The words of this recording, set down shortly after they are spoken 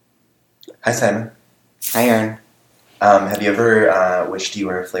Hi, Simon. Hi, Aaron. Have you ever wished you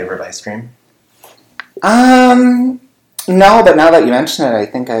were a flavor of ice cream? No, but now that you mention it, I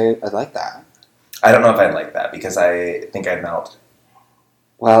think I'd like that. I don't know if I'd like that because I think I'd melt.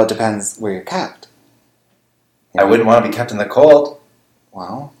 Well, it depends where you're kept. I wouldn't want to be kept in the cold.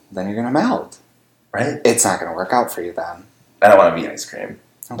 Well, then you're going to melt. Right? It's not going to work out for you then. I don't want to be ice cream.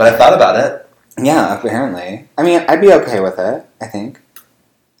 Okay. But I thought about it. Yeah, apparently. I mean, I'd be okay with it, I think.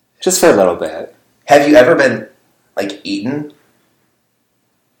 Just for a little bit. Have you ever been, eaten?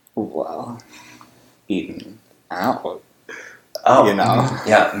 Well, eaten out. Oh. You know?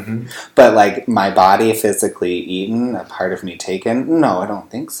 Yeah. Mm-hmm. But, my body physically eaten, a part of me taken? No, I don't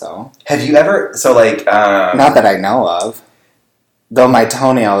think so. Have you ever, Not that I know of. Though my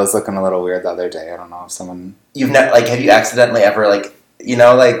toenail was looking a little weird the other day. I don't know if someone... have you accidentally ever,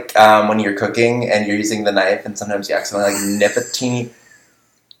 when you're cooking and you're using the knife and sometimes you accidentally, nip a teeny...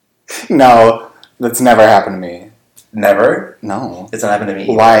 No, that's never happened to me. Never? No. It's not happened to me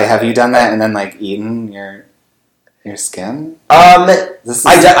either. Why? Have you done that and then, eaten your skin? I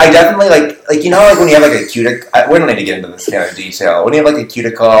definitely, when you have, a cuticle... We don't need to get into this kind of detail. When you have, a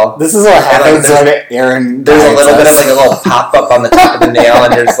cuticle... This is what happens when Aaron... There's a little bit of, a little pop-up on the top of the nail,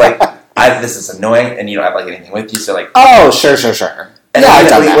 and you're just this is annoying, and you don't have, anything with you, so, Oh, sure. And I've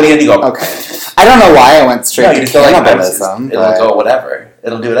done that. What do you go? Okay. I don't know why I went straight to cannibalism. It'll go whatever.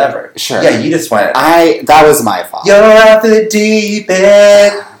 It'll do whatever. Sure. Yeah, you just went... That was my fault. You're at the deep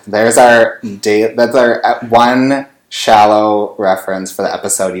end. There's our date. That's our one shallow reference for the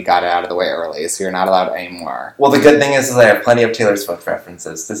episode. You got it out of the way early, so you're not allowed any more. Well, the good thing is I have plenty of Taylor Swift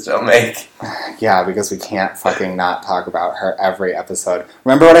references to still make. Yeah, because we can't fucking not talk about her every episode.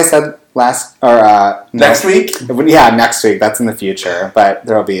 Remember what I said next week? Yeah, next week. That's in the future, but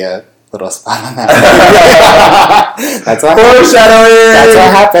there'll be a little spot on that. That's what foreshadowing. That's what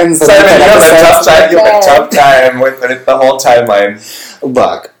happens. Simon, you have a tough time with the whole timeline.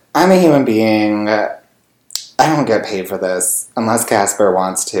 Look, I'm a human being. I don't get paid for this unless Casper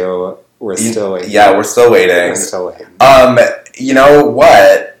wants to. We're still waiting. Yeah, we're still waiting. You know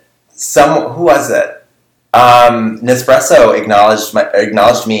what? Who was it? Nespresso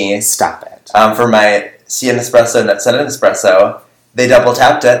acknowledged me. Stop it. For my Sia Nespresso, Send Nespresso. They double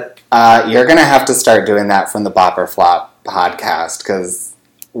tapped it. You're gonna have to start doing that from the Bopper Flop podcast because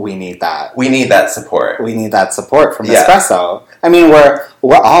we need that. We need that support. We need that support from Nespresso. I mean, we're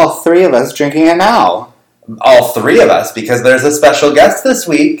all three of us drinking it now. All three of us, because there's a special guest this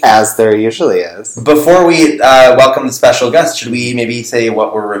week. As there usually is. Before we welcome the special guest, should we maybe say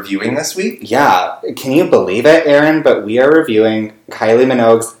what we're reviewing this week? Yeah. Can you believe it, Aaron? But we are reviewing Kylie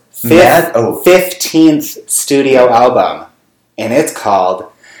Minogue's 15th studio album. And it's called...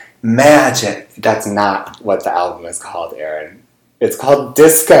 Magic. That's not what the album is called, Aaron. It's called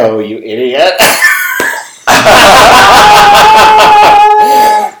Disco, you idiot.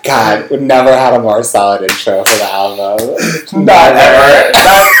 God, we've never had a more solid intro for the album. Not ever.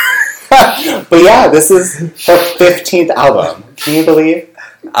 But yeah, this is her 15th album. Can you believe?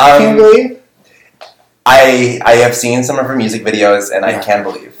 I have seen some of her music videos, and I can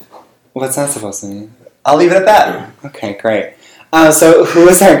believe. What's that supposed to mean? I'll leave it at that. Okay, great. So who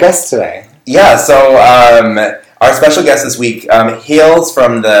is our guest today? Yeah, so our special guest this week hails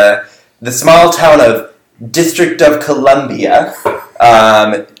from the small town of District of Columbia.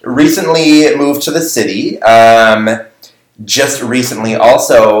 Recently moved to the city. Just recently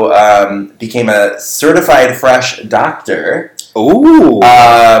also became a certified fresh doctor. Ooh.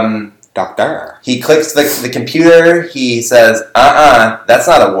 Doctor. He clicks the computer. He says, that's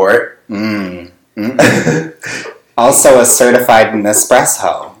not a wart. Also a certified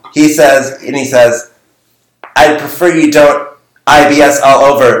Nespresso. He says, I'd prefer you don't IBS all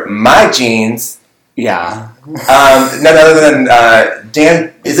over my jeans. Yeah. None other than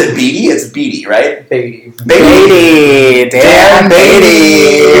Dan. Is it Beatty? It's Beatty, right? Beatty. Dan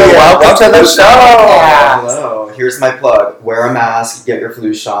Beatty. Welcome to the show. Hello. Here's my plug. Wear a mask. Get your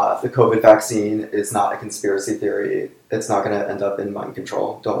flu shot. The COVID vaccine is not a conspiracy theory. It's not going to end up in mind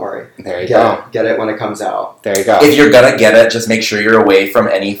control. Don't worry. There you go. Get it when it comes out. There you go. If you're gonna get it, just make sure you're away from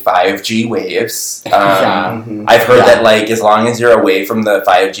any 5G waves. I've heard that as long as you're away from the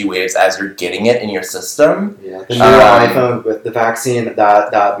 5G waves as you're getting it in your system. Yeah. The new iPhone with the vaccine,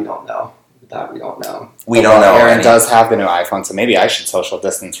 that we don't know. We don't know. Aaron does have the new iPhone, so maybe I should social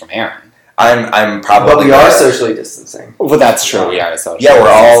distance from Aaron. I'm probably. But we are socially distancing. Well, that's true. We are socially. Yeah, we're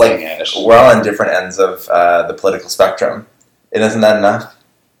all on different ends of the political spectrum. And isn't that enough?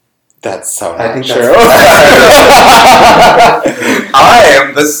 That's so I think true. I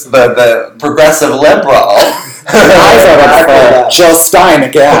am the progressive liberal. I voted for Jill Stein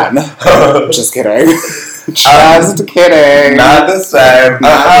again. Just kidding. Just kidding. Not this time.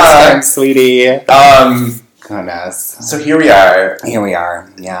 Not this time, sweetie. Goodness. So here we are. Here we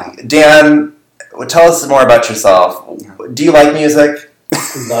are. Yeah. Dan, tell us more about yourself. Do you like music?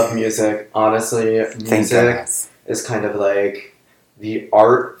 Love music. Honestly, music is kind of like the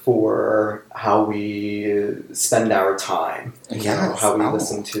art for how we spend our time. Yeah. How we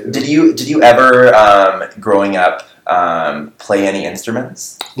listen to. Did you ever, growing up, play any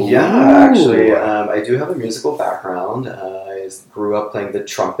instruments? Yeah, actually, I do have a musical background. I grew up playing the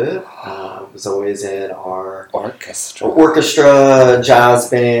trumpet. Was always in our orchestra, jazz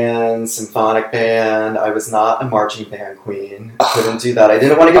band, symphonic band. I was not a marching band queen. Couldn't do that. I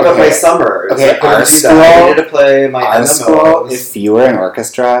didn't want to give up my summers. Okay, our school. I needed to play my our MMOs. School, if you were in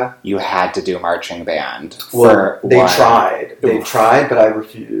orchestra, you had to do marching band. They tried. They tried, but I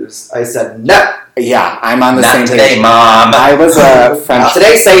refused. I said no. Yeah, I'm on the Not same today, page. Mom. I was a French. Not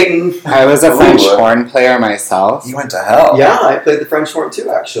today, Satan. I was a French horn player myself. You went to hell. Yeah, I played the French horn too,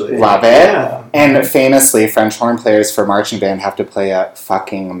 actually. Love it. Yeah. And famously, French horn players for marching band have to play a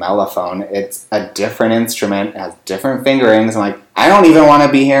fucking mellophone. It's a different instrument, it has different fingerings. I'm like, I don't even want to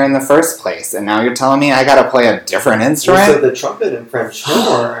be here in the first place. And now you're telling me I got to play a different instrument? So the trumpet and French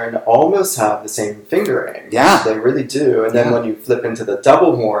horn almost have the same fingering. Yeah. They really do. And then when you flip into the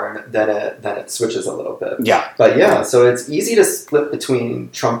double horn, then it switches a little bit. Yeah. But yeah, so it's easy to split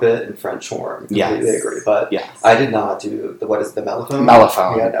between trumpet and French horn. Completely agree. But I did not do the mellophone?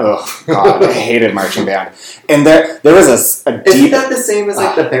 Mellophone. Yeah, no. Oh, God. I hated marching band. And there was a deep... Isn't that the same as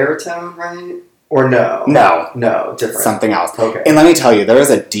like the baritone, right? Or no? No, different. Something else. Okay. And let me tell you, there was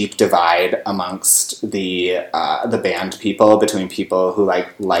a deep divide amongst the band people between people who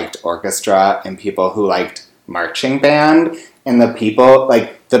liked orchestra and people who liked marching band. And the people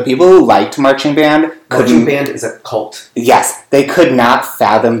who liked marching band... Marching band is a cult. Yes. They could not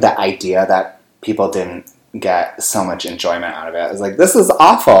fathom the idea that people didn't get so much enjoyment out of it. It was like, this is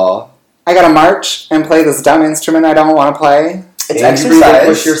awful. I gotta march and play this dumb instrument I don't want to play. It's and exercise. You really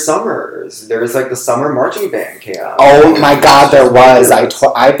push your summers. There's like the summer marching band camp. Oh my God, there was. I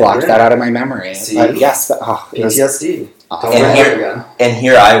blocked that out of my memory. See? But yes, PTSD. And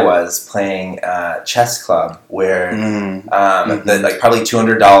here I was playing chess club where the probably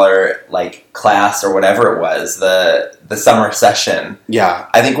 $200 class or whatever it was, the summer session. Yeah,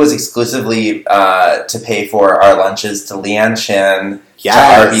 I think was exclusively to pay for our lunches to Leanne Chin. To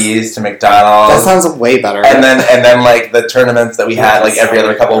Arby's, to McDonald's. That sounds way better. And then the tournaments that we had every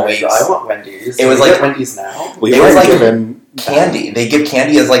other couple of weeks. I want Wendy's. It was Wendy's now. We were given candy. They give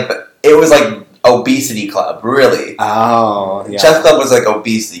candy as it was obesity club, really. Oh, yeah. Chess club was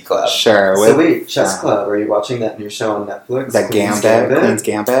obesity club. Sure. So wait, Chess Club. Are you watching that new show on Netflix? That Queen's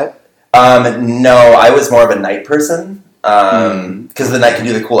Gambit. No, I was more of a knight person. Because the knight can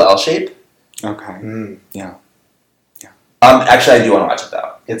do the cool L shape. Okay. Yeah. Actually, I do want to watch it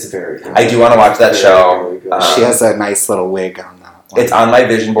though. It's very good. I do want to watch that show. She has a nice little wig on that one. It's on my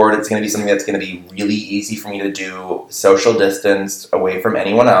vision board. It's going to be something that's going to be really easy for me to do, social distance, away from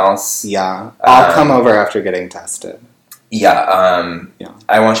anyone else. Yeah. I'll come over after getting tested. Yeah.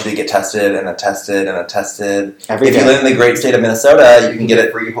 I want you to get tested and attested and attested. Every if day. you live in the great state of Minnesota, you can get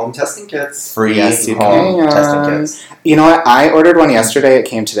it free home testing kits. Free yes, you home can. testing kits. You know what? I ordered one yesterday. It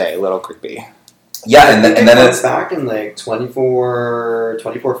came today. A little creepy. Yeah, and then it's back in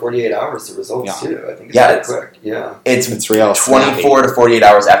 48 hours, the results too. I think it's pretty quick. Yeah. It's real 24 to 48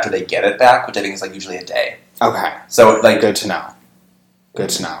 hours after they get it back, which I think is usually a day. Okay. So good to know. Good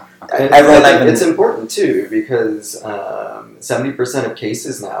to know. Okay. It's important too because 70% of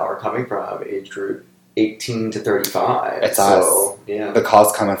cases now are coming from age group 18 to 35. It's us. Yeah. The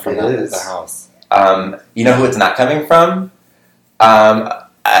call's coming from the house. You know who it's not coming from?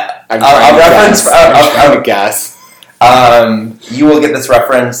 I'll guess. You will get this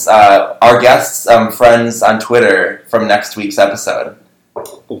reference. Our guests, friends on Twitter from next week's episode.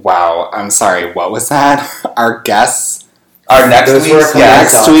 Wow, I'm sorry. What was that? Our guests. Our next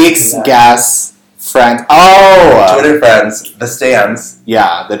week's guests, friends. Oh, Twitter friends, the stands.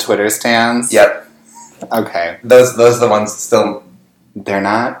 Yeah, the Twitter stands. Yep. Okay. Those are the ones still. They're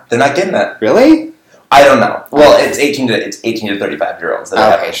not getting it. Really. I don't know. Well, it's 18 to 35-year-olds.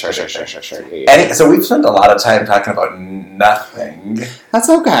 Okay, sure. Yeah. So we've spent a lot of time talking about nothing. That's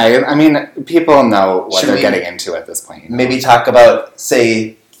okay. I mean, people know what they're getting into at this point. Maybe talk about,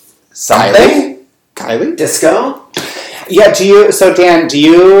 say, something? Kylie? Disco? Yeah, Dan,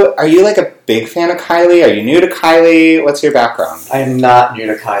 are you a big fan of Kylie? Are you new to Kylie? What's your background? I am not new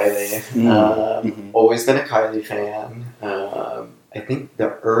to Kylie. Always been a Kylie fan. I think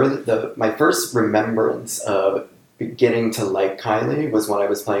my first remembrance of beginning to like Kylie was when I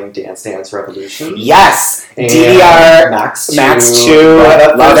was playing Dance Dance Revolution. Yes! And DDR, Max 2,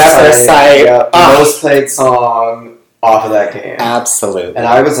 Love at First Sight. Yep, most played song off of that game. Absolutely. And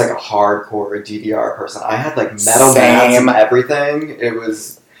I was like a hardcore DDR person. I had like metal mats and everything. It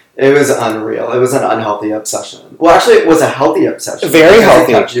was unreal. It was an unhealthy obsession. Well, actually, it was a healthy obsession. Very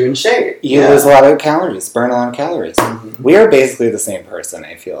healthy. It kept you in shape. You lose a lot of calories, burn a lot of calories. Mm-hmm. We are basically the same person,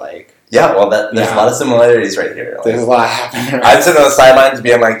 I feel like. Yeah, well, there's a lot of similarities right here. Like, there's a lot happening. I'm sitting on the sidelines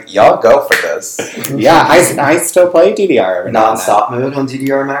being like, y'all go for this. Yeah, I still play DDR. Non-stop mode on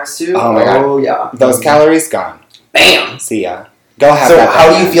DDR Max 2. Oh my god. Oh, yeah. Those calories gone. Bam! See ya. Go have so that. So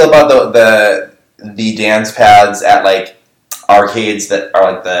how do you feel about the dance pads at, like, arcades that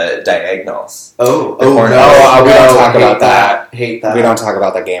are like the diagonals? We don't talk about that. Hate that. We don't talk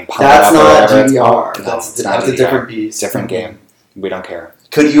about that game. That's not DDR. That's a different beast. Different game. We don't care.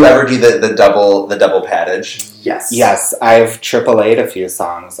 Could you ever do the double paddage? Yes. Yes, I've AAA'd a few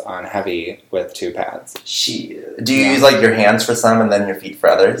songs on heavy with 2 pads. Do you use like your hands for some and then your feet for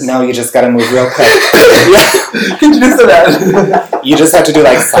others? No, you just gotta move real quick. Can you just imagine? You just have to do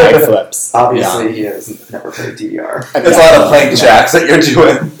like side flips. Obviously, he has never played DDR. It's a lot of plank jacks that you're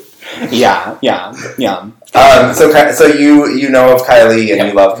doing. Yeah. So you know of Kylie and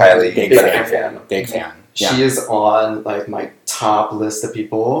you love Kylie. Big fan. Yeah. She is on like my top list of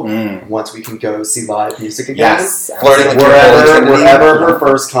people. Once we can go see live music again. Yes, flirting with wherever her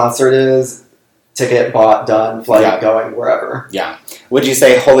first concert is, ticket bought, done, flight going, wherever. Yeah. Would you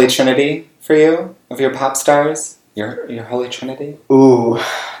say Holy Trinity for you of your pop stars? Your Holy Trinity? Ooh,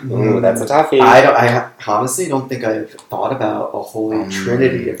 that's a toughie. I honestly don't think I've thought about a Holy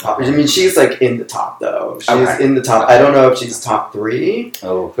Trinity of pop. I mean, she's like in the top though. She's in the top. I don't know if she's top 3.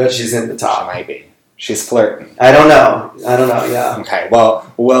 But she's in the top. She might be. She's flirting. I don't know. Yeah. Okay.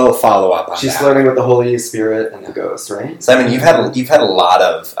 Well, we'll follow up on that. She's flirting with the Holy Spirit and the Ghost, right? Simon, you've had a lot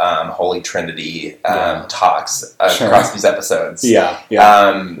of Holy Trinity talks across these episodes. Yeah.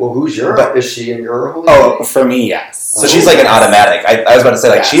 Well, who's is she in your Holy Trinity? For me, yes. So she's like an automatic. I was about to say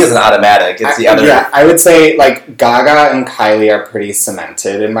like she is an automatic. It's the other. Yeah, I would say like Gaga and Kylie are pretty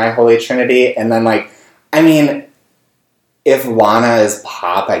cemented in my Holy Trinity, and then like, I mean, if Lana is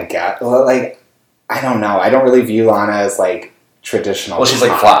pop, I get like. I don't know. I don't really view Lana as, like, traditional. Well, she's,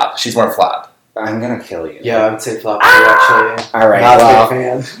 like, flop. She's more flop. I'm gonna kill you. Yeah, I would say flop, actually. All right, not a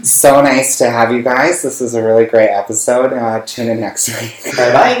big fan. So nice to have you guys. This is a really great episode. Tune in next week.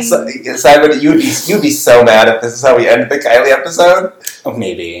 Bye-bye. Simon, you'd be so mad if this is how we end the Kylie episode. Oh,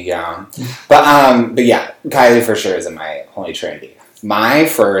 maybe, yeah. But yeah, Kylie for sure is in my Holy Trinity. My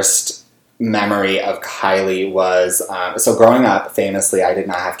first memory of Kylie was, so growing up, famously, I did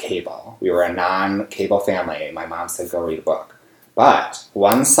not have cable. We were a non-cable family. My mom said, go read a book. But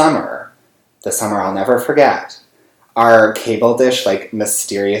one summer, the summer I'll never forget, our cable dish, like,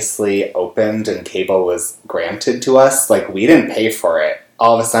 mysteriously opened and cable was granted to us. Like, we didn't pay for it.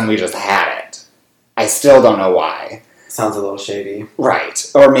 All of a sudden, we just had it. I still don't know why. Sounds a little shady. Right.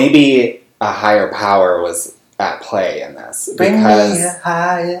 Or maybe a higher power was at play in this. Bring me a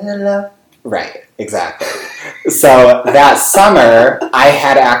higher love. Right, exactly. So that summer, I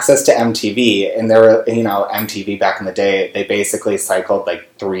had access to MTV, and there were, MTV back in the day, they basically cycled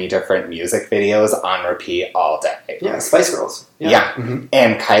like 3 different music videos on repeat all day. Yeah, Spice Girls. Yeah. Mm-hmm.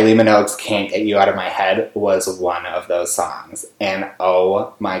 And Kylie Minogue's Can't Get You Out of My Head was one of those songs. And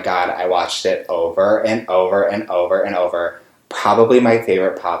oh my god, I watched it over and over and over and over. Probably my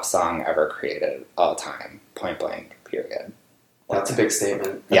favorite pop song ever created all time. Point blank, period. That's a big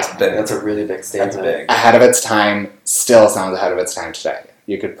statement. That's a really big statement. That's big. Ahead of its time, still sounds ahead of its time today.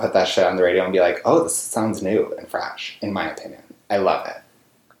 You could put that shit on the radio and be like, oh, this sounds new and fresh, in my opinion. I love it.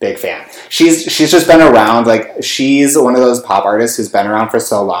 Big fan. She's just been around, like, she's one of those pop artists who's been around for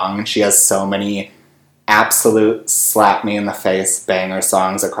so long, and she has so many absolute slap-me-in-the-face banger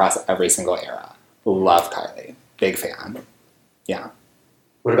songs across every single era. Love Kylie. Big fan. Yeah.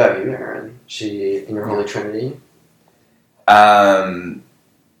 What about you, Aaron? She in your Holy Trinity?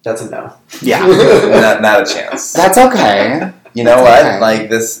 That's a no. Yeah. not a chance. That's okay. You know what? Okay. Like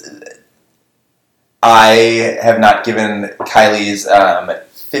this, I have not given Kylie's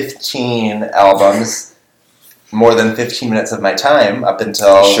 15 albums more than 15 minutes of my time up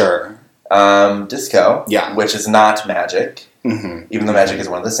until Disco, which is not Magic, even though Magic is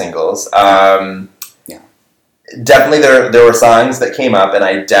one of the singles. Definitely there were songs that came up, and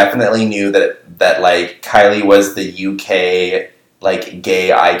I definitely knew that like Kylie was the UK like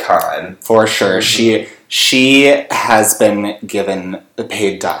gay icon for sure. She has been given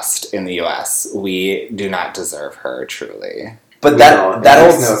paid dust in the US. We do not deserve her, truly. But that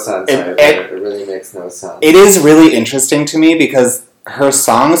makes no sense. It really makes no sense. It is really interesting to me because her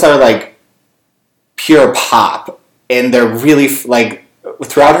songs are like pure pop, and they're really like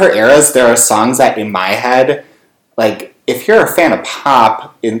throughout her eras. There are songs that in my head, like if you're a fan of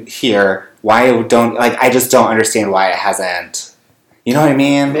pop in here, why don't like I just don't understand why it hasn't. You know what I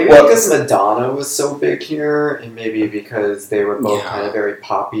mean? Maybe because Madonna was so big here, and maybe because they were both kind of very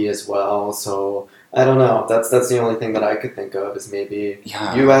poppy as well. So I don't know. That's the only thing that I could think of is maybe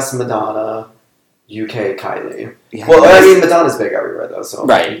U.S. Madonna, UK Kylie. Yeah. Well, I mean Madonna's big everywhere though. So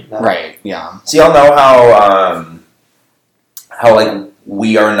right, yeah. So y'all know how like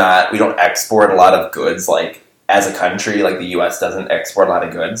we don't export a lot of goods like as a country. Like the U.S. doesn't export a lot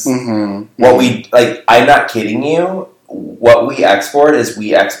of goods. Mm-hmm. What we like, I'm not kidding you. What we export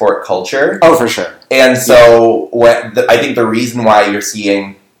culture. Oh, for sure. And so I think the reason why you're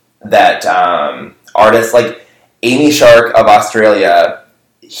seeing that artists like Amy Shark of Australia,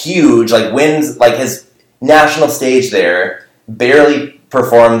 huge, like wins like his national stage there, barely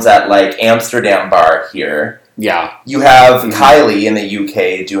performs at like Amsterdam bar here. Yeah. You have Kylie in the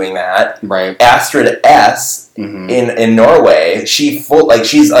UK doing that. Right. Astrid S in Norway. She's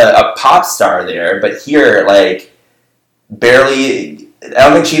a pop star there, but here like barely, I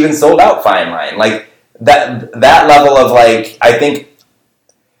don't think she even sold out Fine Line. Like, that level of, like, I think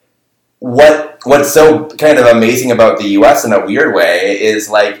what's so kind of amazing about the U.S. in a weird way is,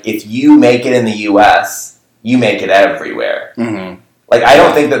 like, if you make it in the U.S., you make it everywhere. Mm-hmm. Like, I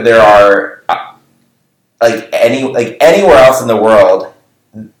don't think that there are, anywhere else in the world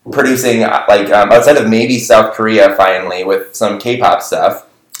producing, outside of maybe South Korea, finally, with some K-pop stuff.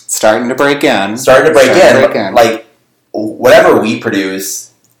 Starting to break in. Like, whatever we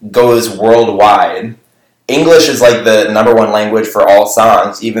produce goes worldwide. English is like the number one language for all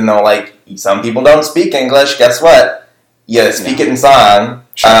songs, even though like some people don't speak English. Guess what? You speak it in song,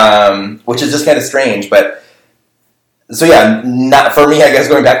 which is just kind of strange. But so yeah, not for me. I guess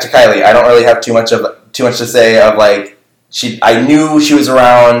going back to Kylie, I don't really have too much to say of like I knew she was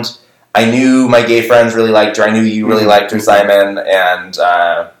around. I knew my gay friends really liked her. I knew you really liked her, Simon. And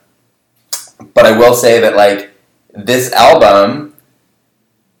but I will say that like. This album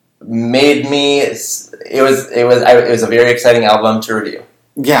made me. It was a very exciting album to review.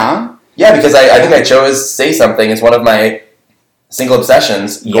 Yeah, because I think I chose "Say Something" as one of my single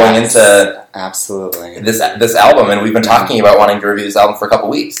obsessions going into absolutely this album, and we've been talking about wanting to review this album for a couple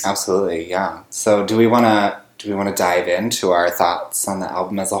weeks. Absolutely, yeah. So do we want to dive into our thoughts on the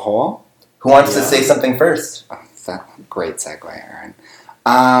album as a whole? Who wants to say something first? Oh, great segue, Aaron.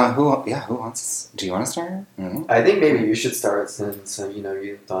 Who wants? Do you want to start? Mm-hmm. I think maybe you should start since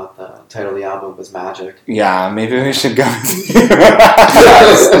you thought the title of the album was Magic. Yeah, maybe we should go.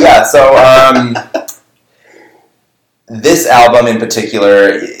 Yeah. So this album in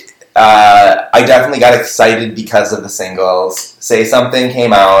particular, I definitely got excited because of the singles. "Say Something"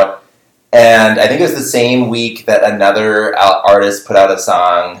 came out, and I think it was the same week that another artist put out a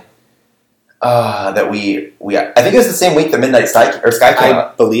song. I think it was the same week that Midnight Sky came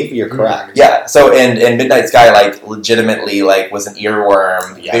out. I believe you're correct. Yeah, so, and Midnight Sky, like, legitimately, like, was an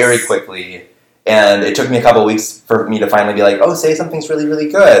earworm very quickly, and it took me a couple weeks for me to finally be like, oh, Say Something's really, really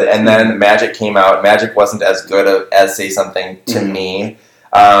good, and then Magic came out. Magic wasn't as good as Say Something to me,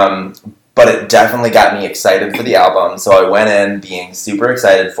 but it definitely got me excited for the album, so I went in being super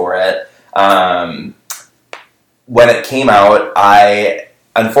excited for it. When it came out, I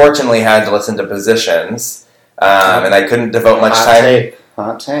unfortunately had to listen to Positions, and I couldn't devote much time.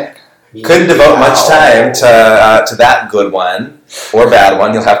 Hot take. Couldn't devote much time to that good one or bad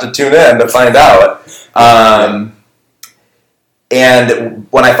one. You'll have to tune in to find out. And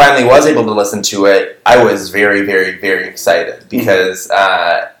when I finally was able to listen to it, I was very, very, very excited because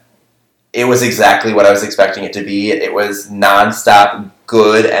it was exactly what I was expecting it to be. It was nonstop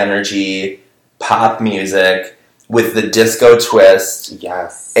good energy, pop music with the disco twist.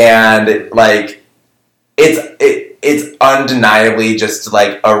 Yes. And like it's undeniably just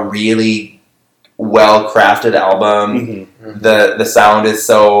like a really well-crafted album. Mm-hmm. The sound is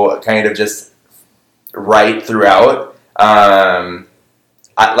so kind of just right throughout.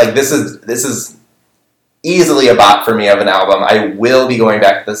 This is easily a bop for me of an album. I will be going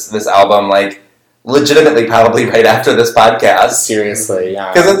back to this album like legitimately probably right after this podcast. Seriously,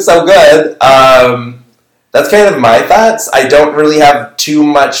 yeah. Because it's so good. That's kind of my thoughts. I don't really have too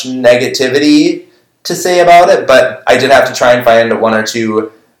much negativity to say about it, but I did have to try and find one or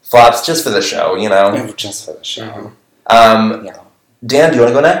two flops just for the show, you know? Just for the show. Dan, do you want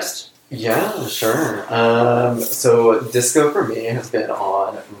to go next? Yeah, sure. So Disco for me has been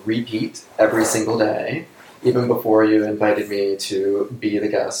on repeat every single day. even before you invited me to be the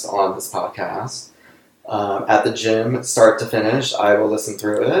guest on this podcast. At the gym, start to finish, I will listen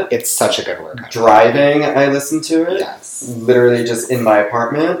through it. It's such a good workout. Driving, I listen to it. Yes. Literally just in my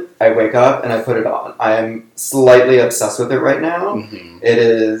apartment, I wake up and I put it on. I am slightly obsessed with it right now. Mm-hmm. It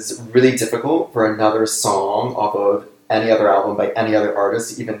is really difficult for another song off of any other album by any other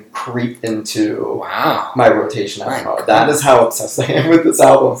artist to even creep into my rotation. That is how obsessed I am with this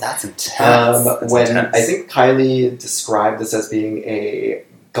album. That's intense. I think Kylie described this as being a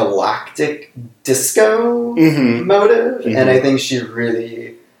galactic disco motive, and I think she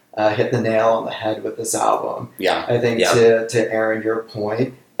really hit the nail on the head with this album. Yeah, I think to Aaron, your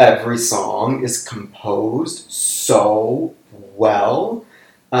point, every song is composed so well.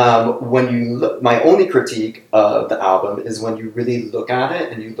 When you look, my only critique of the album is when you really look at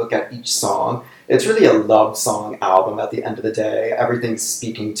it and you look at each song. It's really a love song album at the end of the day. Everything's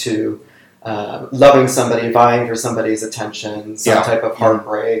speaking to loving somebody, vying for somebody's attention, some type of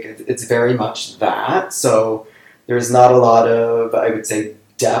heartbreak. It's very much that. So there's not a lot of, I would say,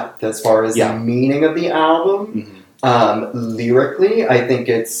 depth as far as the meaning of the album. Lyrically, I think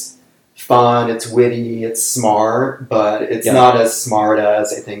it's fun, it's witty, it's smart, but it's not as smart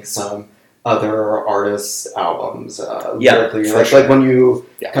as I think some other artists' albums. Lyrically, like when you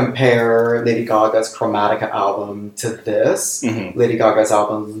compare Lady Gaga's Chromatica album to this, Lady Gaga's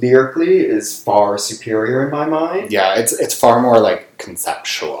album lyrically is far superior in my mind. Yeah, it's far more like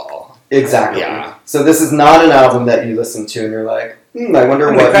conceptual. Exactly. Yeah. So this is not an album that you listen to and you're like, I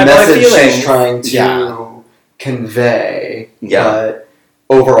wonder what message she's trying to convey. Yeah. But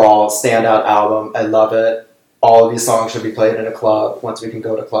overall, standout album. I love it. All of these songs should be played in a club once we can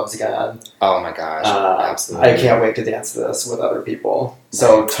go to clubs again. Oh my gosh, absolutely. I can't wait to dance to this with other people.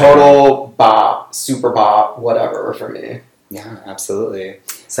 So total bop, super bop, whatever for me. Yeah, absolutely.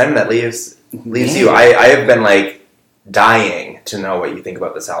 Simon, that leaves you. I have been like dying to know what you think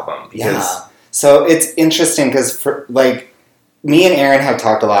about this album. Because So it's interesting because for like me and Aaron have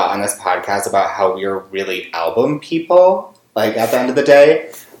talked a lot on this podcast about how we're really album people, like at the end of the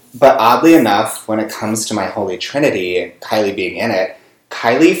day. But oddly enough, when it comes to my Holy Trinity, Kylie being in it,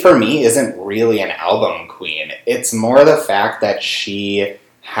 Kylie for me isn't really an album queen. It's more the fact that she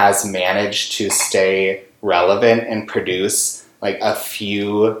has managed to stay relevant and produce like a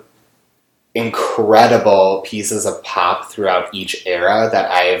few incredible pieces of pop throughout each era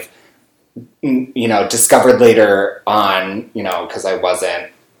that I've, discovered later on, because I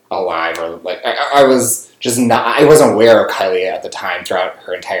wasn't alive or like I was just not, I wasn't aware of Kylie at the time throughout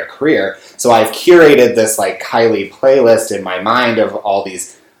her entire career. So I've curated this like Kylie playlist in my mind of all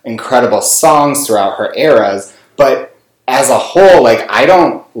these incredible songs throughout her eras. But as a whole, like I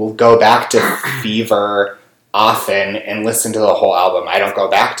don't go back to Fever often and listen to the whole album. I don't go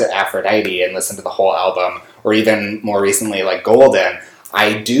back to Aphrodite and listen to the whole album, or even more recently like Golden.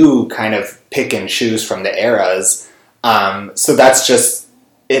 I do kind of pick and choose from the eras. So that's just,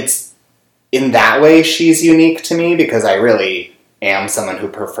 it's in that way she's unique to me because I really am someone who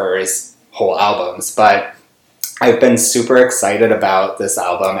prefers whole albums. But I've been super excited about this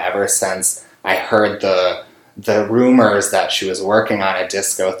album ever since I heard the rumors that she was working on a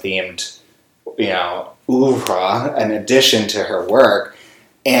disco-themed, oeuvre, an addition to her work.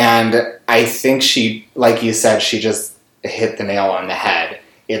 And I think she, like you said, she just hit the nail on the head.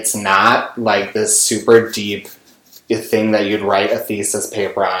 It's not like this super deep thing that you'd write a thesis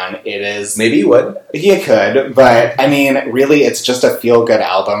paper on. It is... Maybe you would. You could, but I mean, really, it's just a feel-good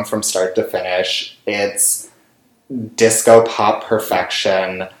album from start to finish. It's disco pop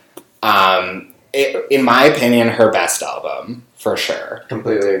perfection. In my opinion, her best album, for sure.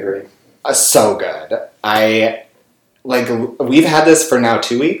 Completely agree. So good. We've had this for now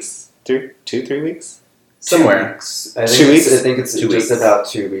 2 weeks? 3 weeks? Somewhere. 2 weeks? I think it's just about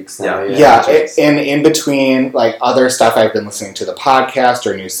 2 weeks now. Yeah, and in between, like, other stuff, I've been listening to the podcast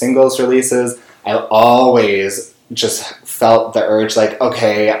or new singles releases. I always just felt the urge, like,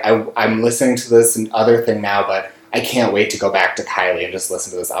 okay, I'm listening to this and other thing now, but I can't wait to go back to Kylie and just listen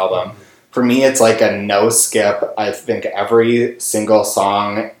to this album. Mm-hmm. For me, it's like a no skip. I think every single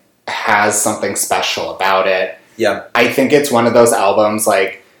song has something special about it. Yeah. I think it's one of those albums,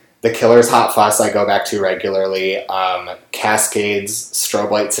 like, The Killer's Hot Fuss I go back to regularly. Cascades'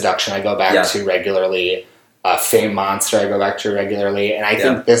 Strobe Light Seduction I go back to regularly. Fame Monster I go back to regularly. And I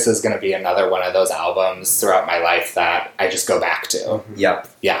think this is going to be another one of those albums throughout my life that I just go back to. Yep.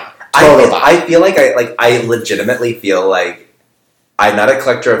 Yeah. I feel like I legitimately feel like I'm not a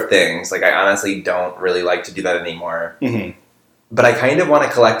collector of things. Like, I honestly don't really like to do that anymore. Mm-hmm. But I kind of want to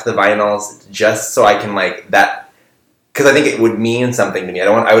collect the vinyls just so I can, like, that... Because I think it would mean something to me. I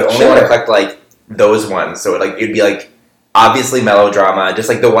would only want to collect, like, those ones. So it'd be like obviously melodrama, just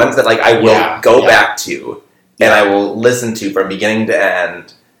like the ones that like I will go back to and I will listen to from beginning to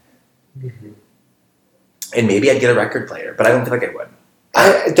end. Mm-hmm. And maybe I'd get a record player, but I don't feel like I would.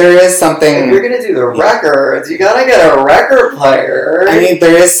 There is something... If you're going to do the records, you gotta get a record player. I mean,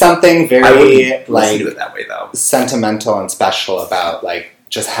 there is something very, I wouldn't listen to it that way, though. Sentimental and special about, like,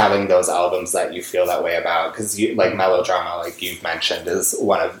 just having those albums that you feel that way about. Because, like, Melodrama, like you've mentioned, is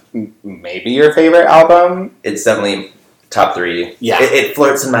one of maybe your favorite album. It's definitely top 3. Yeah. It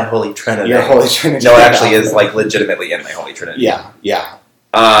flirts in my Holy Trinity. Your Holy Trinity. No, it actually is, like, legitimately in my Holy Trinity. Yeah.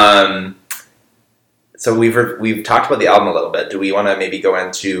 So we've talked about the album a little bit. Do we want to maybe go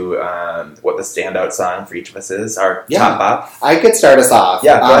into what the standout song for each of us is? Our top bop? I could start us off.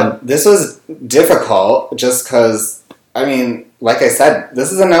 Yeah, this was difficult just because, I mean, like I said,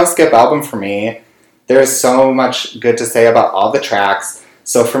 this is a no-skip album for me. There's so much good to say about all the tracks.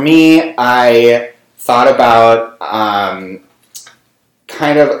 So for me, I thought about kind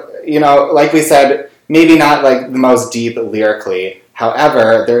of, like we said, maybe not like the most deep lyrically.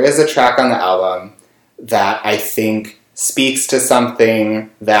 However, there is a track on the album that I think speaks to something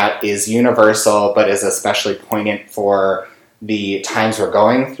that is universal but is especially poignant for the times we're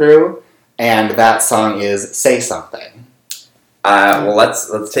going through, and that song is Say Something. Well, let's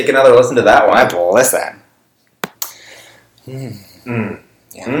take another listen to that one. Listen.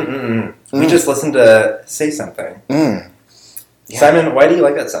 Yeah. We just listened to Say Something. Yeah. Simon, why do you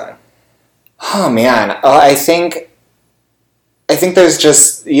like that song? Oh, man. I think there's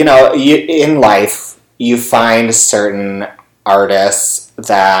just, in life, you find certain artists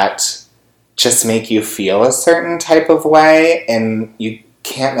that just make you feel a certain type of way, and you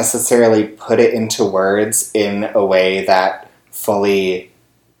can't necessarily put it into words in a way that fully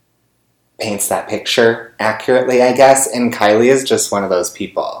paints that picture accurately, I guess, and Kylie is just one of those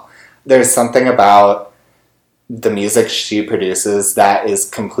people. There's something about the music she produces that is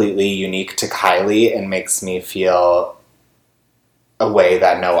completely unique to Kylie and makes me feel a way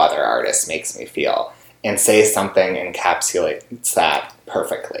that no other artist makes me feel. And Say Something encapsulates that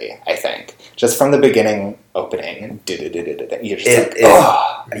perfectly, I think. Just from the beginning opening, you're just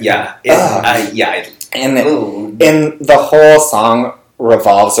And the whole song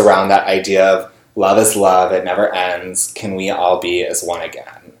revolves around that idea of love is love, it never ends, can we all be as one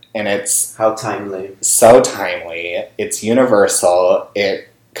again? And it's... How timely. So timely. It's universal. It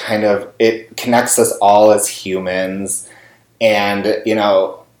connects us all as humans. And,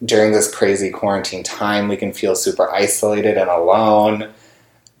 during this crazy quarantine time, we can feel super isolated and alone.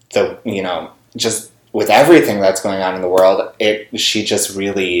 Just with everything that's going on in the world, she just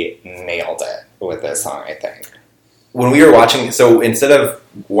really nailed it with this song, I think. When we were watching, so instead of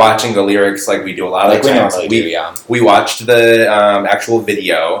watching the lyrics like we do a lot of the times, we watched the actual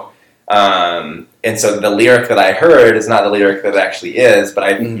video. And so the lyric that I heard is not the lyric that it actually is, but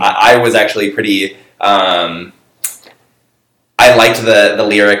I was actually pretty... I liked the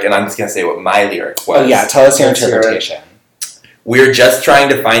lyric, and I'm just going to say what my lyric was. Oh, yeah, tell us your interpretation. We're just trying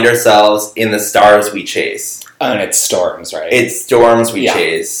to find ourselves in the stars we chase. Oh, and it's storms, right? It's storms we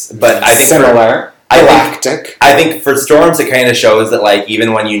chase. But I think similar. Galactic. I think for storms, it kind of shows that, like,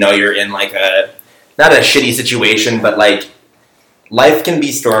 even when you're in, like, not a shitty situation, but, like, life can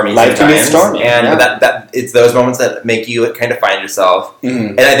be stormy sometimes. Life can be stormy, and that it's those moments that make you kind of find yourself.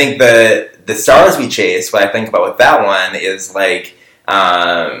 Mm-hmm. And I think the stars we chase, what I think about with that one is, like,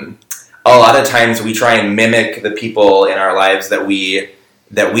 a lot of times we try and mimic the people in our lives that we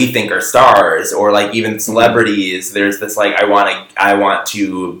think are stars, or, like, even celebrities. There's this, like, I want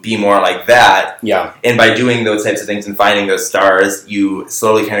to be more like that. Yeah. And by doing those types of things and finding those stars, you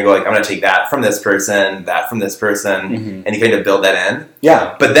slowly kind of go, like, I'm going to take that from this person, and you kind of build that in.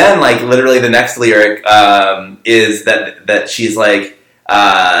 Yeah. But then, like, literally the next lyric is that she's like,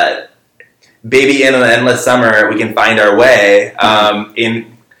 baby, in an endless summer, we can find our way.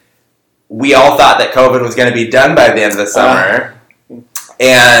 We all thought that COVID was going to be done by the end of the summer.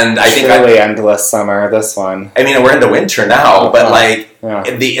 And I think endless summer, this one. I mean, we're into winter now, but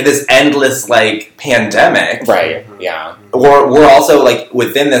this endless, like, pandemic. Right, yeah. We're also, like,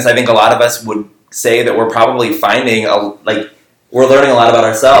 within this, I think a lot of us would say that we're probably finding, we're learning a lot about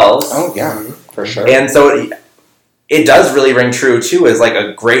ourselves. Oh, yeah, for sure. And so it does really ring true, too, as, like,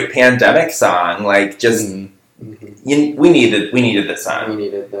 a great pandemic song. Like, just... Mm-hmm. We needed this song. We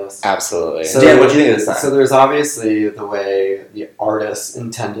needed this. Absolutely. So, Dan, what do you think of this song? So there's obviously the way the artist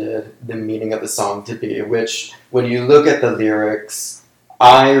intended the meaning of the song to be, which when you look at the lyrics,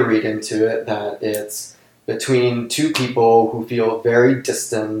 I read into it that it's between two people who feel very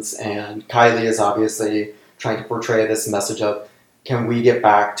distant, and Kylie is obviously trying to portray this message of can we get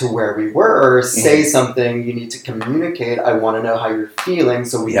back to where we were? Say something. You need to communicate. I want to know how you're feeling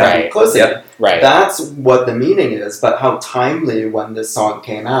so we can be close again. Right. That's what the meaning is. But how timely when this song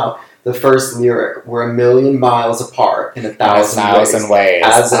came out. The first lyric, we're 1,000,000 miles apart in 1,000 ways.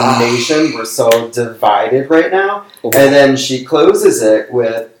 As a nation, we're so divided right now. And then she closes it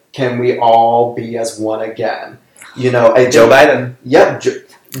with, can we all be as one again? You know, Joe Biden. Yep,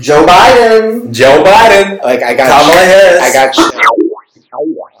 Joe Biden. Joe Biden. Like, I got Kamala Harris. I got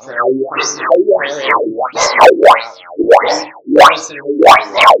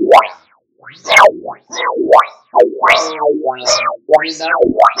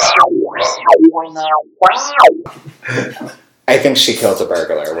I think she killed a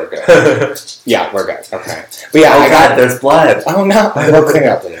burglar. We're good. Yeah, we're good. Okay. But yeah, God, there's blood. Oh no. We'll clean it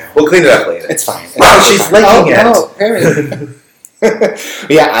up later. We'll clean it up later. It's fine. She's licking it. No, Harry.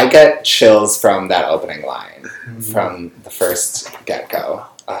 Yeah, I get chills from that opening line from the first get-go.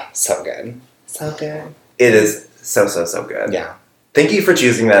 So good. So good. It is so good. Yeah. Thank you for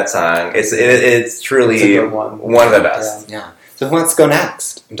choosing that song. It's truly one of the best. Yeah. So who wants to go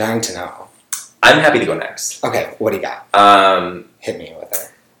next? I'm dying to know. I'm happy to go next. Okay, what do you got? Hit me with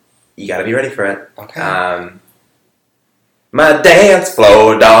it. You gotta be ready for it. Okay. My dance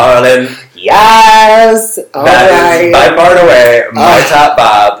floor, darling. Yes! All that is by far and away my top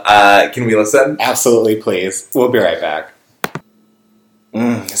bop. Can we listen? Absolutely, please. We'll be right back.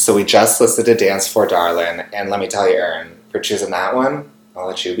 So we just listened to Dance for Darlin', and let me tell you, Aaron, for choosing that one, I'll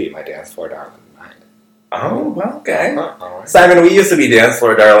let you be my Dance for Darlin'. Oh, well, okay. Right. Simon, we used to be dance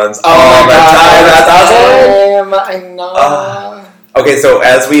floor darlings all the time. That's awesome. I know. Okay, so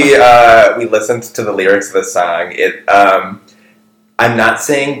as we listened to the lyrics of the song, I'm not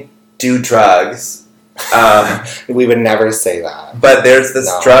saying do drugs. We would never say that. But there's this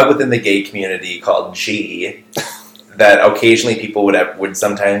drug within the gay community called G that occasionally people would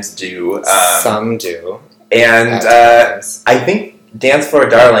sometimes do. Some do. And I think Dance Floor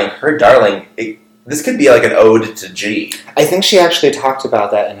Darling, her darling, this could be like an ode to G. I think she actually talked about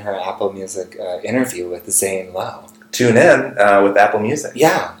that in her Apple Music interview with Zane Lowe. Tune in with Apple Music.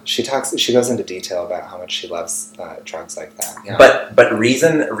 Yeah, she goes into detail about how much she loves drugs like that. Yeah. But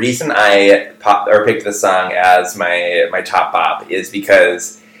reason I picked this song as my top bop is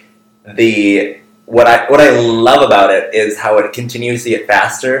because what I love about it is how it continues to get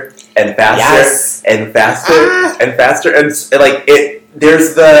faster and faster and faster and faster, and like it.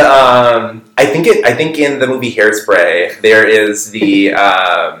 There's the I think in the movie Hairspray there is the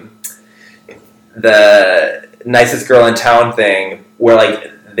nicest girl in town thing where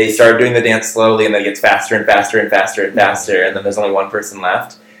like they start doing the dance slowly and then it gets faster and faster and faster and faster and then there's only one person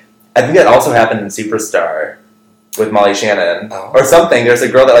left. I think that also happened in Superstar with Molly Shannon or something. There's a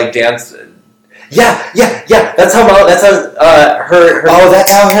girl that like danced. Yeah. That's how her. That's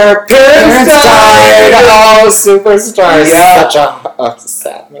how her parents died. Oh, Superstar. Yeah, such a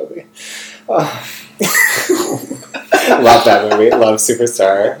sad movie. Love that movie. Love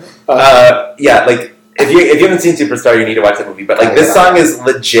Superstar. Yeah, like if you haven't seen Superstar, you need to watch that movie. But like this song is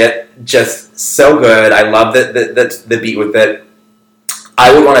legit, just so good. I love the beat with it.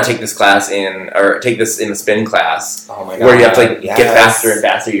 I would want to take this in the spin class. Oh my God. Where you have to like get faster and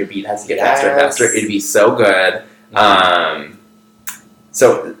faster. Your beat has to get faster and faster. It'd be so good.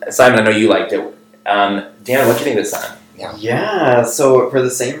 So Simon, I know you liked it. Dan, what do you think of this song? Yeah. So for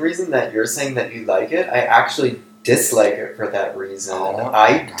the same reason that you're saying that you like it, I actually dislike it for that reason.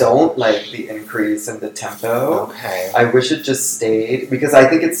 I don't like the increase in the tempo. Okay. I wish it just stayed because I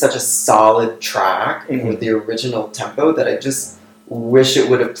think it's such a solid track with the original tempo that I just wish it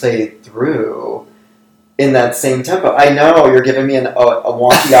would have played through in that same tempo. I know you're giving me a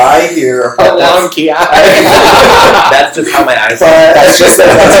wonky eye here. A wonky eye. That's just how my eyes are.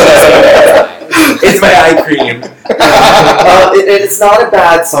 It's my eye cream. It's not a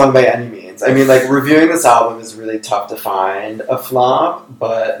bad song by any means. I mean, like, reviewing this album is really tough to find a flop,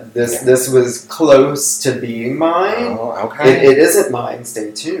 but this was close to being mine. Oh, okay. It isn't mine, stay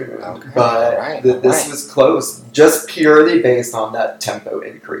tuned. Okay. But this was close, just purely based on that tempo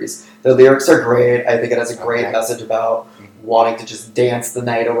increase. The lyrics are great. I think it has a great message about wanting to just dance the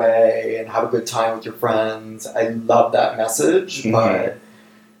night away and have a good time with your friends. I love that message, but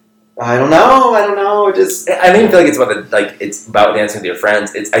I don't know. I don't even feel like it's about dancing with your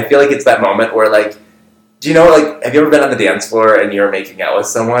friends. I feel like it's that moment where like, do you know, like, have you ever been on the dance floor and you're making out with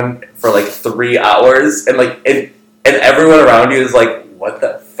someone for like 3 hours and like and everyone around you is like, what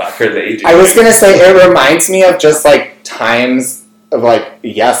the fuck are they doing? I was gonna say it reminds me of just like times of like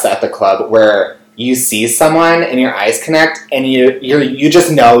at the club where you see someone and your eyes connect and you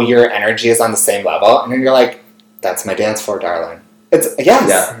just know your energy is on the same level and then you're like, that's my dance floor, darling. It's yes.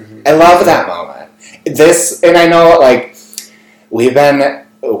 Yeah. Mm-hmm. I love that moment. This, and I know, like, we've been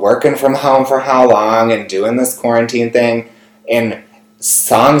working from home for how long and doing this quarantine thing, and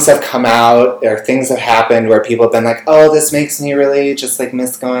songs have come out or things have happened where people have been like, oh, this makes me really just like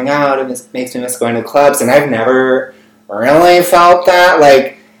miss going out and this makes me miss going to clubs, and I've never really felt that.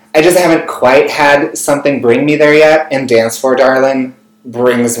 Like, I just haven't quite had something bring me there yet, and Dance for Darlin'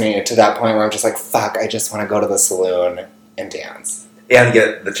 brings me to that point where I'm just like, fuck, I just want to go to the saloon and dance. And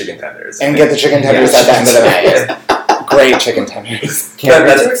get the chicken tenders. And get the chicken tenders at the end of the night. Great chicken tenders. Can't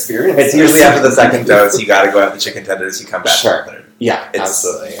wait to experience. It's usually after the second dose, you gotta go have the chicken tenders, you come back Sure. for the third. Yeah,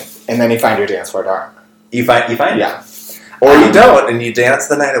 absolutely. And then you find your dance for dark. You find Yeah. Or you don't, and you dance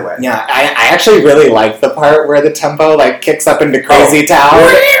the night away. Yeah, I actually really like the part where the tempo like kicks up into Crazy Town,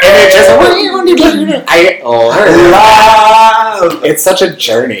 and it just I love. It's such a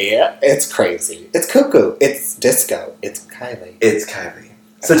journey. It's crazy. It's cuckoo. It's disco. It's Kylie. It's Kylie.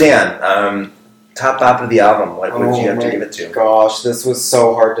 So Dan, top bop of the album. What would you have to give it to? Gosh, this was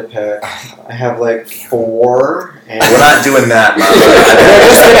so hard to pick. I have like 4. And We're not doing that, Mom. We're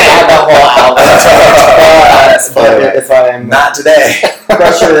just gonna add the whole album. but if I'm Not today.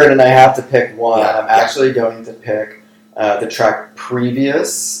 pressured and I have to pick one, Yeah, I'm actually going to pick the track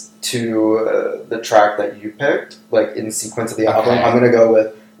previous to the track that you picked, like in sequence of the album. Okay. I'm going to go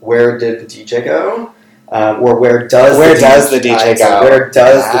with Where Did the DJ Go? Or Where Does the DJ Go? So Where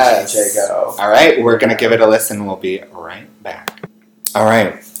Does Yes. the DJ Go? All right, we're gonna give it a listen. We'll be right back. All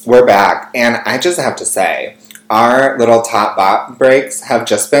right, we're back, and I just have to say, our little top bop breaks have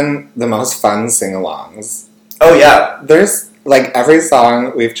just been the most fun sing-alongs. Oh, yeah. There's like every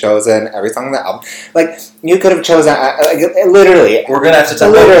song we've chosen, every song on the album. Like you could have chosen, literally, We're going to have to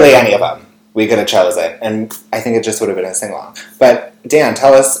talk literally any of them. We could have chosen, and I think it just would have been a sing-along. But Dan,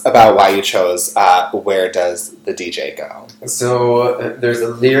 tell us about why you chose Where Does the DJ Go? So there's a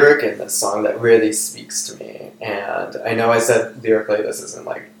lyric in this song that really speaks to me, and I know I said lyrically this isn't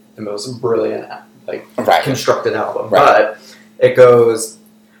like the most brilliant Right. constructed album, Right. but it goes,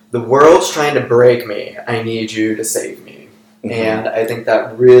 "The world's trying to break me. I need you to save me." Mhm. And I think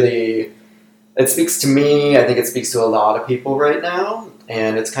that really, it speaks to me. I think it speaks to a lot of people right now.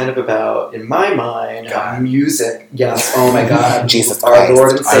 And it's kind of about, in my mind, how God. music. Yes, oh my God. Jesus our Christ.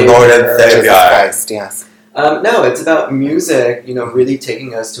 Lord and Our Savior. Lord and Savior. Jesus Christ, yes. No, it's about music, really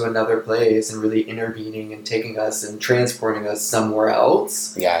taking us to another place and really intervening and taking us and transporting us somewhere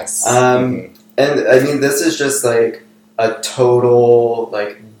else. Yes. And I mean, this is just like a total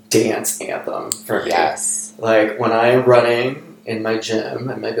like dance anthem for me. Yes. Like when I'm running in my gym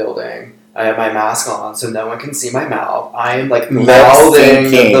in my building, I have my mask on so no one can see my mouth. I am like mouthing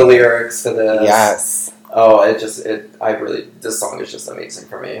syncing. the lyrics to this. Yes. Oh, this song is just amazing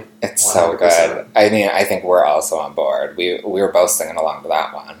for me. It's so 100%. good. I mean, I think we're also on board. We were both singing along to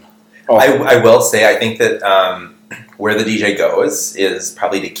that one. Oh. I will say, I think that Where the DJ Goes is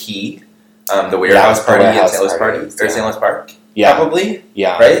probably the key. The Warehouse Party at St. Louis Party, or St. Louis Park, Yeah. probably,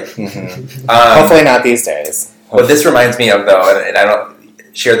 Yeah. right? Mhm. Hopefully not these days. What this reminds me of, though, and I don't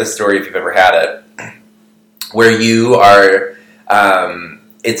share this story if you've ever had it, where you are,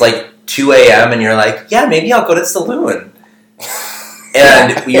 it's like 2 a.m. and you're like, yeah, maybe I'll go to the saloon.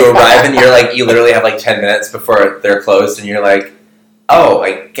 And you arrive and you're like, you literally have like 10 minutes before they're closed and you're like, oh,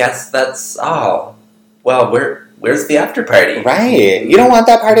 I guess that's all. Well, where's the after party? Right. You don't want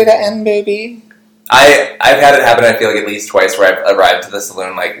that party to end, baby. I've had it happen, I feel like at least twice, where I've arrived to the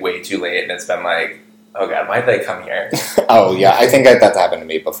saloon like way too late and it's been like, oh god, why did I come here? Oh, yeah. I think that's happened to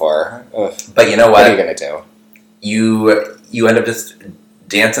me before. Ugh. But you know What what? are you going to do? You end up just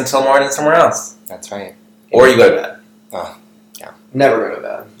dancing until morning somewhere else. That's right. Or you go to bed. Never go to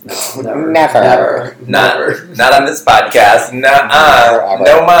bed. No, never. Never. Not on this podcast. Never, ever.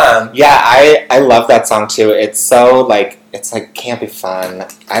 No mom. Yeah, I love that song too. It's so it's like campy fun.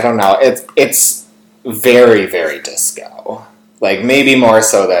 I don't know. It's very, very disco. Like maybe more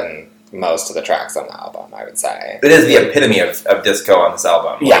so than most of the tracks on the album, I would say. It is the epitome of disco on this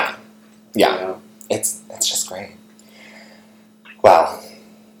album. Yeah. Yeah. It's just great. Well,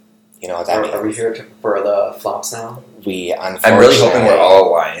 you know what that means. Are we here for the flops now? We unfortunately... I'm really hoping we're all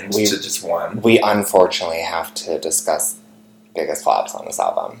aligned We- to just one. We unfortunately have to discuss biggest flops on this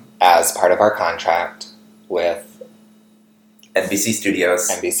album as part of our contract with NBC Studios,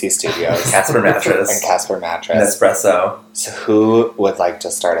 NBC Studios Casper Mattress, and Casper Mattress. Nespresso. So who would like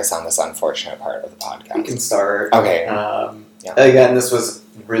to start us on this unfortunate part of the We can podcast? start. Okay. Yeah. Again, this was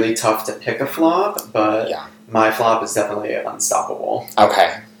really tough to pick a flop, but Yeah. my flop is definitely Unstoppable.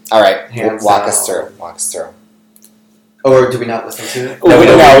 Okay. All right. Hands Walk down. us through. Walk us through. Or do we not listen to it? No, we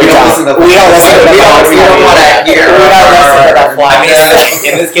don't listen to the We don't listen to the We don't want to hear. We don't listen to the I mean,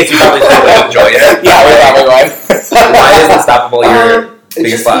 in this case, we probably should enjoy it. Yeah, we probably would. Why is Unstoppable your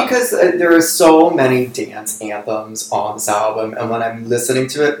biggest just flop? because there are so many dance anthems on this album, and when I'm listening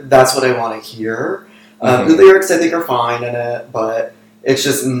to it, that's what I want to hear. The lyrics, I think, are fine in it, but it's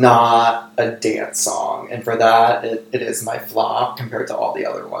just not a dance song, and for that, it is my flop compared to all the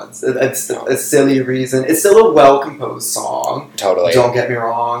other ones. It's a silly reason. It's still a well-composed song. Totally. Don't get me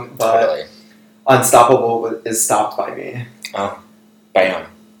wrong, but Unstoppable is stopped by me. Oh, bam.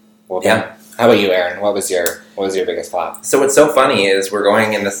 Well, Yeah. How about you, Aaron? What was your biggest flop? So what's so funny is we're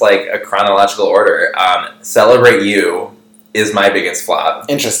going in this like a chronological order. Celebrate You is my biggest flop.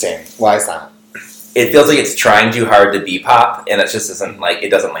 Interesting. Why is that? It feels like it's trying too hard to be pop, and it just isn't like it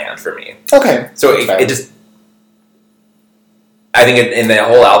doesn't land for me. Okay. So it just, I think in the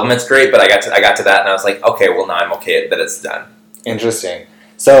whole album it's great, but I got to that and I was like, okay, well now I'm okay that it's done. Interesting.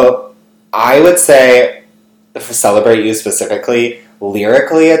 So I would say, for Celebrate You specifically,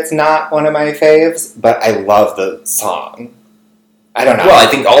 lyrically it's not one of my faves, but I love the song. I don't know. Well,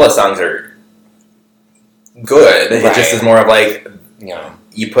 I think all the songs are good. It just is more of like,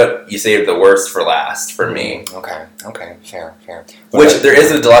 you save the worst for last for me. Okay, fair. Which there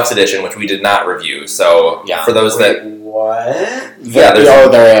is a deluxe edition, which we did not review. So for those that what?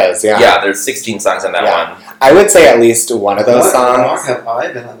 There is. Yeah, there's 16 songs on that one. I would say at least one of those songs. How long have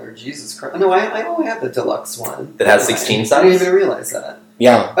I been under? Jesus Christ! No, I only have the deluxe one that has 16 songs. I didn't even realize that.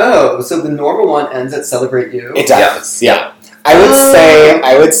 Yeah. Oh, so the normal one ends at Celebrate You. It does. Yeah. I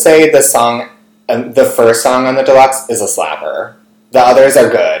would say the song, the first song on the deluxe is a slapper. The others are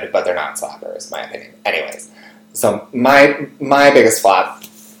good, but they're not slappers, in my opinion. Anyways, so my biggest flop,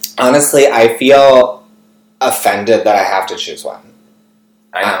 honestly, I feel offended that I have to choose one.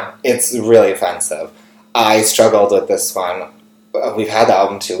 I know. It's really offensive. I struggled with this one. We've had the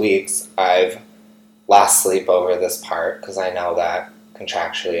album 2 weeks. I've lost sleep over this part because I know that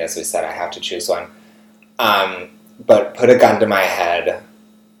contractually, as we said, I have to choose one. But put a gun to my head,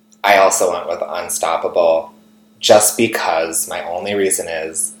 I also went with Unstoppable. Just because my only reason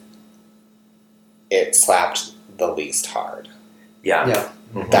is it slapped the least hard. Yeah.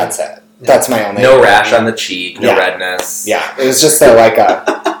 Mm-hmm. That's it. Yeah. That's my only No rash on the cheek, no redness. Yeah. It was just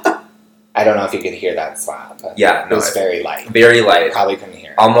I don't know if you could hear that slap. But it was very light. Very light. Probably couldn't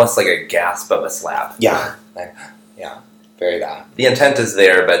hear it. Almost like a gasp of a slap. Yeah. Very that. The intent is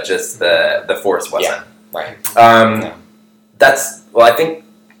there, but just the force wasn't. Yeah. Right. I think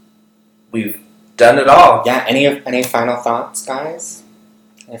we've done it all. Yeah. Any final thoughts, guys?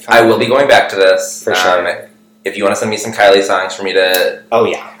 I will be going back to this for sure. If you want to send me some Kylie songs for me to,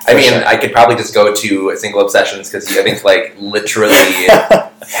 I could probably just go to Single Obsessions because I think like literally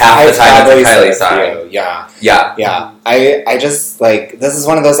half the time it's a Kylie song. Yeah. I just this is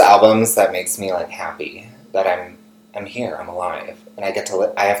one of those albums that makes me happy that I'm here, I'm alive, and I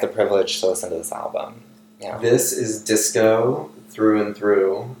have the privilege to listen to this album. Yeah. This is disco through and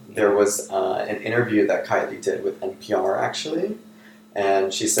through. There was an interview that Kylie did with NPR, actually,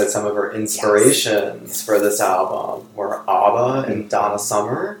 and she said some of her inspirations for this album were ABBA and Donna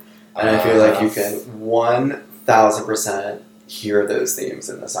Summer, and I feel like you can 1,000% hear those themes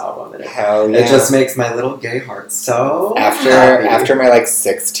in this album, and it just makes my little gay heart so happy. After my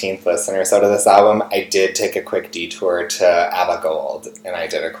 16th listen or so to this album, I did take a quick detour to ABBA Gold, and I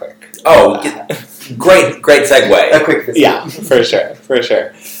did a quick great segue. A quick visit. Yeah, for sure.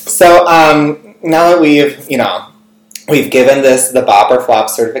 So now that we've given this the bop or flop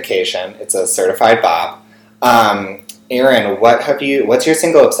certification, it's a certified bop. Aaron, what's your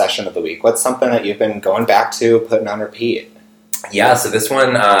single obsession of the week? What's something that you've been going back to, putting on repeat? Yeah, so this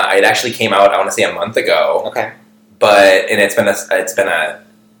one it actually came out, I want to say, a month ago. Okay, and it's been a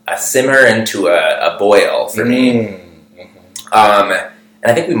simmer into a boil for me. Mm-hmm.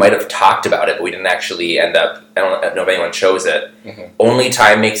 And I think we might have talked about it, but we didn't actually end up. I don't know if anyone chose it. Mm-hmm. Only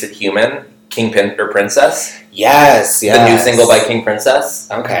Time Makes It Human, King or Princess. Yes. The new single by King Princess.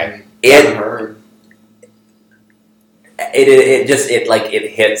 Okay, it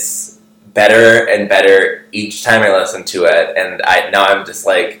hits better and better each time I listen to it, and I'm just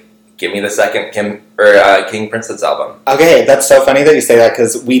give me the second King Princess album. Okay, that's so funny that you say that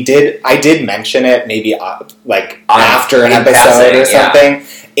because I did mention it maybe after an episode or something,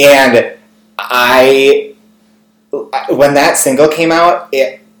 and when that single came out,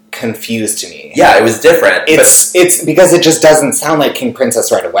 it confused me. Yeah, it was different. It's because it just doesn't sound like King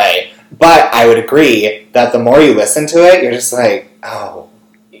Princess right away. But I would agree that the more you listen to it, you're just oh.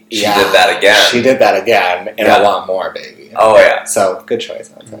 She did that again. She did that again, and I want more, baby. Oh, yeah. So, good choice.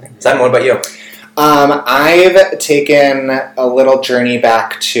 Simon, what about you? I've taken a little journey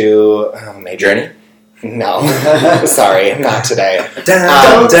back to... Journey? No. Sorry, not today.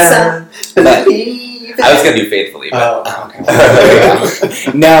 I was going to do Faithfully, but...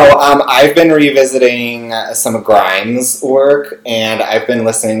 Okay. No, I've been revisiting some Grimes work, and I've been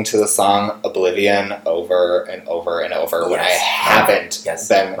listening to the song Oblivion over and over and over when I haven't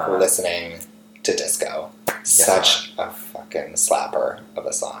been listening to disco. Such a fucking slapper of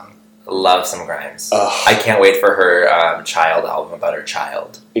a song. Love some Grimes. Ugh. I can't wait for her Child album about her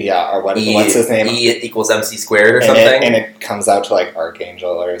child. Yeah, or what's his name? E equals MC squared or something? And it comes out to like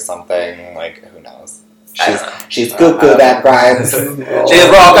Archangel or something. Like, who knows? She's cuckoo, that Grimes. She's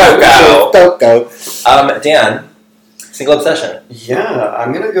raw go-go. Dan, single obsession. Yeah,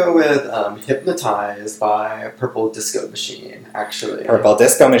 I'm going to go with Hypnotized by Purple Disco Machine, actually. Purple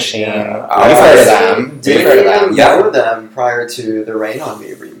Disco Machine. Yeah. I've heard of them. Didn't even know them prior to the Rain On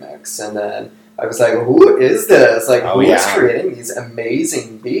Me remix. And then I was like, who is this? Like, who is creating these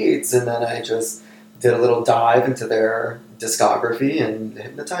amazing beats? And then I just did a little dive into their discography, and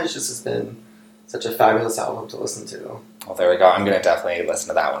Hypnotized just has been such a fabulous album to listen to. Well, there we go. I'm going to definitely listen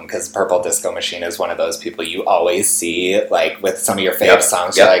to that one, because Purple Disco Machine is one of those people you always see, like, with some of your favorite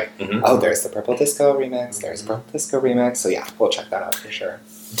songs. You're like, oh, there's the Purple Disco remix, there's the Purple Disco remix. So yeah, we'll check that out for sure.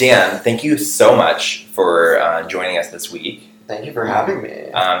 Dan, thank you so much for joining us this week. Thank you for having me.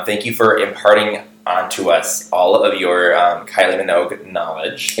 Thank you for imparting onto us all of your Kylie Minogue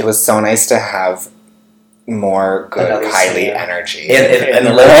knowledge. It was so nice to have more good Kylie energy. And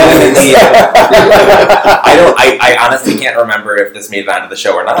I honestly can't remember if this made it onto the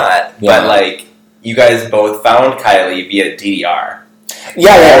show or not, but like, you guys both found Kylie via DDR.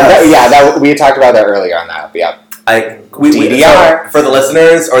 We talked about that earlier on that. DDR for the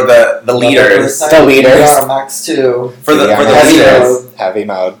listeners or the leaders. The leaders. DDR Max 2. For the leaders. Heavy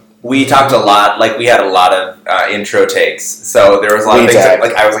mode. We talked a lot, like we had a lot of intro takes, so there was a lot of things that,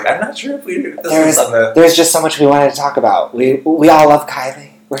 like, I was like, I'm not sure if there's just so much we wanted to talk about. We all love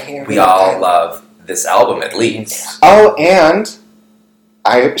Kylie. We're here. We all love this album, at least. Oh, and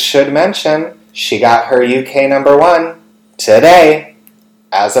I should mention, she got her UK #1 today,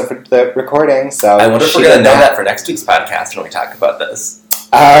 as of the recording, so... I wonder if we're going to know that for next week's podcast when we talk about this.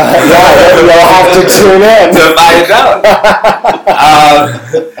 You'll have to tune in to find out.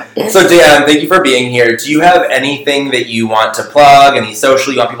 So Dan, thank you for being here. Do you have anything that you want to plug? Any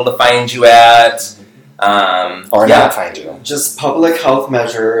social you want people to find you at? Not find you? Just public health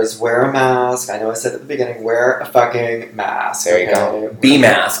measures. Wear a mask. I know I said at the beginning, wear a fucking mask. There you go. Be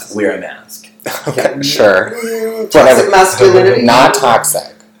masked. Wear a mask. Okay, sure. Toxic masculinity. Not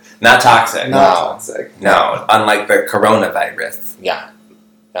toxic. Not toxic. Not toxic. No, unlike the coronavirus. Yeah.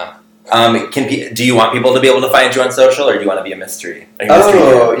 Do you want people to be able to find you on social, or do you want to be a mystery?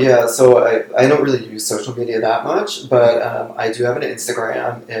 Yeah. So I don't really use social media that much, but I do have an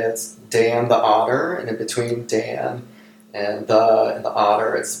Instagram. It's Dan the Otter, and in between Dan and the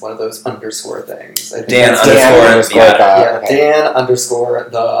Otter, it's one of those underscore things. Dan underscore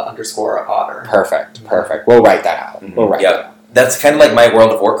the underscore Otter. Perfect. We'll write that out. Mm-hmm. We'll write that out. That's kind of like my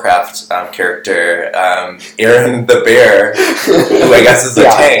World of Warcraft character, Aaron the Bear, who I guess is a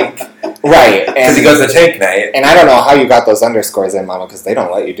tank. Right. Because he goes to tank night. And I don't know how you got those underscores in, Mama, because they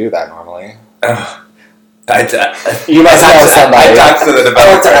don't let you do that normally. You must know somebody. I talked to the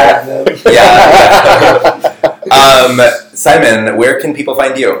developer. Simon, where can people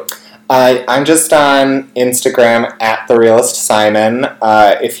find you? I'm just on Instagram at TheRealistSimon.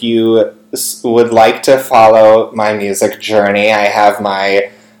 If you would like to follow my music journey, I have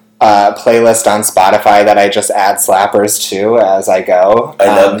my playlist on Spotify that I just add slappers to as I go. I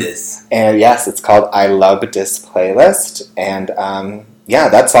love this. And yes, it's called I Love This Playlist. And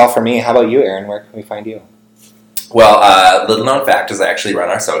that's all for me. How about you, Aaron? Where can we find you? Well, little known fact is I actually run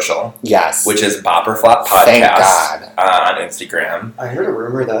our social. Yes. Which is Bopper Flop Podcast. Thank God. On Instagram. I heard a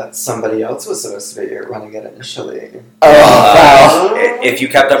rumor that somebody else was supposed to be running it initially. If you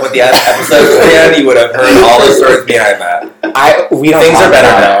kept up with the episodes, Dan, you would have heard all the stories behind that. Things are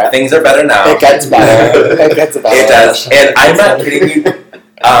better now. Things are better now. It gets better. It does. And I'm not kidding you.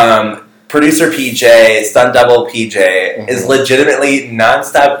 Producer PJ, Stunt Double PJ, is legitimately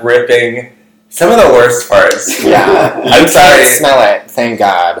nonstop ripping some of the worst parts. Yeah. I'm sorry. Smell it. Thank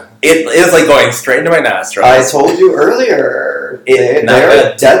God. It is like going straight into my nostrils. I told you earlier.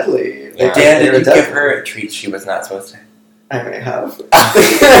 They're deadly. Dan, did you give her a treat she was not supposed to? I may have. I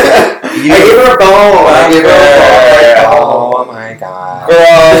gave her a bone. Oh my God.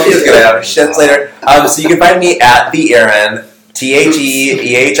 Girl, she's gonna have shits later. So you can find me at the Aaron,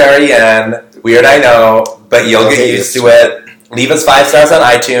 TheEhren. Weird, I know, but you'll get used to it. Leave us 5 stars on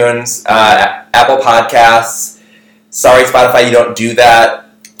iTunes, Apple Podcasts. Sorry, Spotify, you don't do that.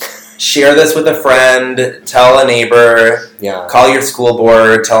 Share this with a friend. Tell a neighbor. Yeah. Call your school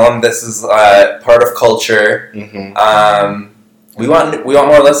board. Tell them this is part of culture. Mm-hmm. We want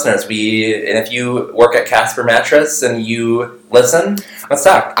more listeners. And if you work at Casper Mattress and you listen, let's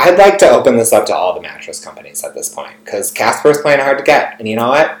talk. I'd like to open this up to all the mattress companies at this point because Casper's playing hard to get, and you know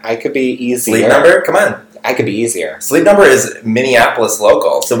what? I could be easier. Sleep Number, come on. I could be easier. Sleep Number is Minneapolis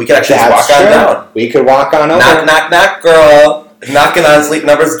local, so we could actually That's just walk true. on down. We could walk on over. Knock, knock, knock, girl. Knocking on Sleep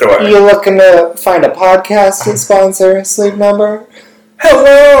Number's door. You looking to find a podcast to sponsor Sleep Number?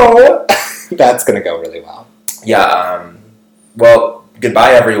 Hello. That's gonna go really well. Yeah. Well,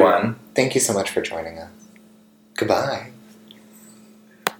 goodbye, everyone. Thank you so much for joining us. Goodbye.